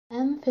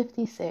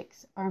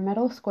M56 are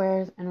metal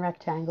squares and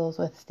rectangles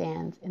with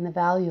stands in the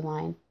value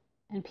line,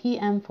 and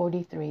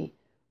PM43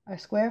 are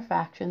square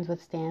fractions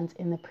with stands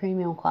in the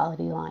premium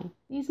quality line.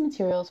 These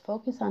materials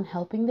focus on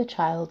helping the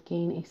child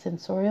gain a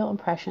sensorial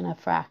impression of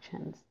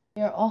fractions.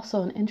 They are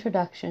also an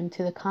introduction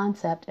to the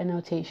concept and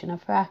notation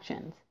of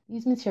fractions.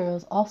 These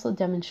materials also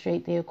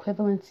demonstrate the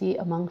equivalency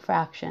among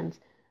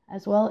fractions,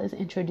 as well as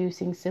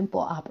introducing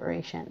simple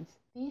operations.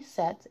 These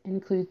sets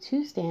include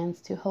 2 stands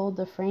to hold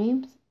the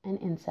frames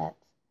and insets,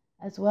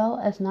 as well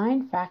as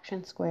 9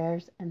 fraction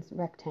squares and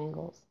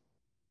rectangles.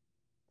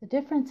 The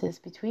differences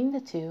between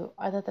the two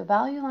are that the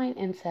value line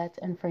insets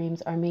and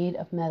frames are made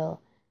of metal,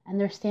 and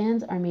their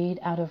stands are made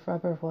out of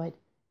rubber wood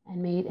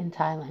and made in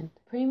Thailand.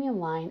 The premium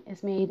line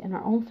is made in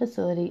our own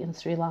facility in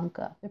Sri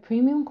Lanka. The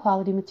premium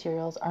quality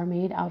materials are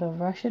made out of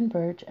Russian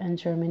birch and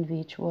German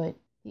beech wood.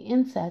 The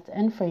insets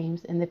and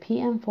frames in the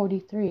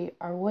PM43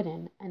 are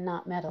wooden and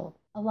not metal.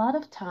 A lot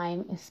of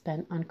time is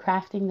spent on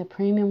crafting the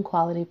premium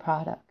quality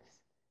products.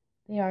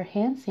 They are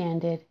hand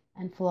sanded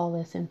and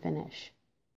flawless in finish.